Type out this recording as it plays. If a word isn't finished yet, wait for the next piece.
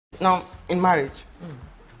Now, in marriage,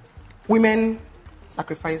 women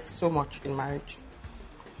sacrifice so much in marriage.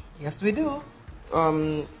 Yes, we do.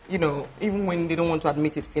 You know, even when they don't want to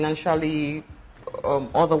admit it, financially,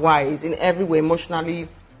 otherwise, in every way, emotionally,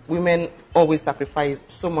 women always sacrifice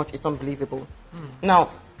so much. It's unbelievable. Now,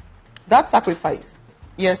 that sacrifice,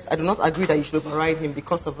 yes, I do not agree that you should override him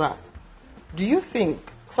because of that. Do you think,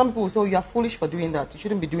 some people will say, oh, you are foolish for doing that, you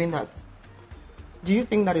shouldn't be doing that. Do you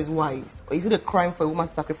think that is wise? Or is it a crime for a woman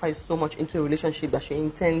to sacrifice so much into a relationship that she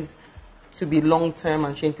intends to be long-term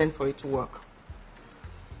and she intends for it to work?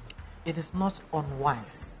 It is not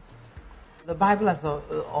unwise. The Bible has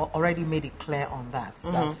already made it clear on that,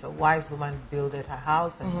 that a wise woman builded her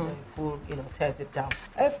house and the fool, tears it down.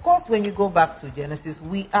 Of course, when you go back to Genesis,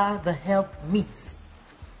 we are the helpmeets.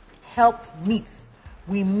 Helpmeets.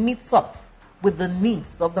 We meet up with the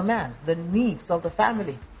needs of the man, the needs of the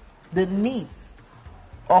family, the needs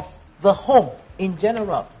of the home in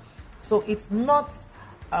general. So it's not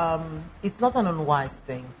an unwise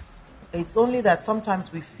thing. It's only that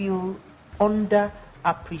sometimes we feel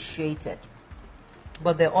underappreciated.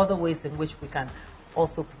 But there are other ways in which we can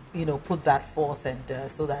also, put that forth, and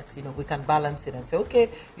so that, we can balance it and say, okay,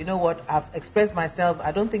 you know what, I've expressed myself.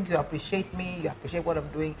 I don't think you appreciate me. You appreciate what I'm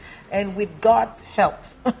doing. And with God's help,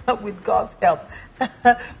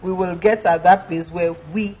 we will get at that place where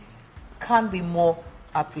we can be more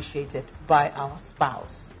appreciated by our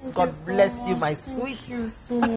spouse. God bless you, my sweet.